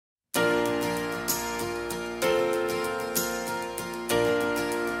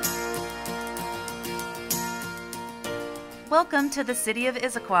Welcome to the city of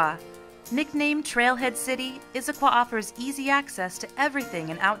Issaquah. Nicknamed Trailhead City, Issaquah offers easy access to everything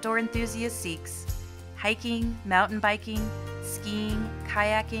an outdoor enthusiast seeks. Hiking, mountain biking, skiing,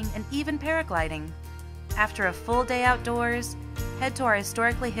 kayaking, and even paragliding. After a full day outdoors, head to our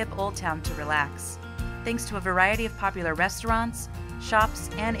historically hip Old Town to relax, thanks to a variety of popular restaurants, shops,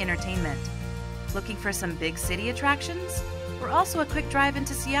 and entertainment. Looking for some big city attractions? We're also a quick drive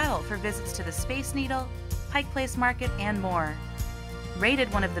into Seattle for visits to the Space Needle, Pike Place Market, and more.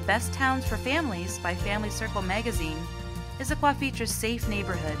 Rated one of the best towns for families by Family Circle magazine, Issaquah features safe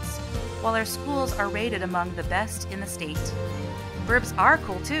neighborhoods, while our schools are rated among the best in the state. Burbs are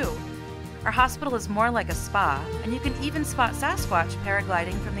cool too. Our hospital is more like a spa, and you can even spot Sasquatch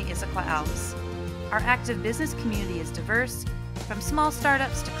paragliding from the Issaquah Alps. Our active business community is diverse, from small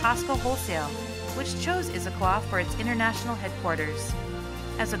startups to Costco Wholesale, which chose Issaquah for its international headquarters.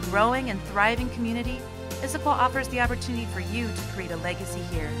 As a growing and thriving community, Issaquah offers the opportunity for you to create a legacy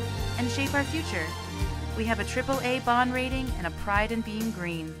here and shape our future. We have a AAA bond rating and a pride in being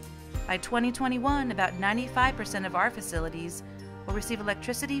green. By 2021, about 95% of our facilities will receive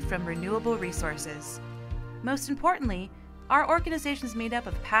electricity from renewable resources. Most importantly, our organization is made up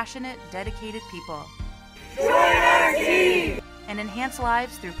of passionate, dedicated people. Join our team! And enhance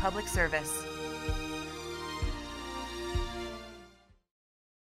lives through public service.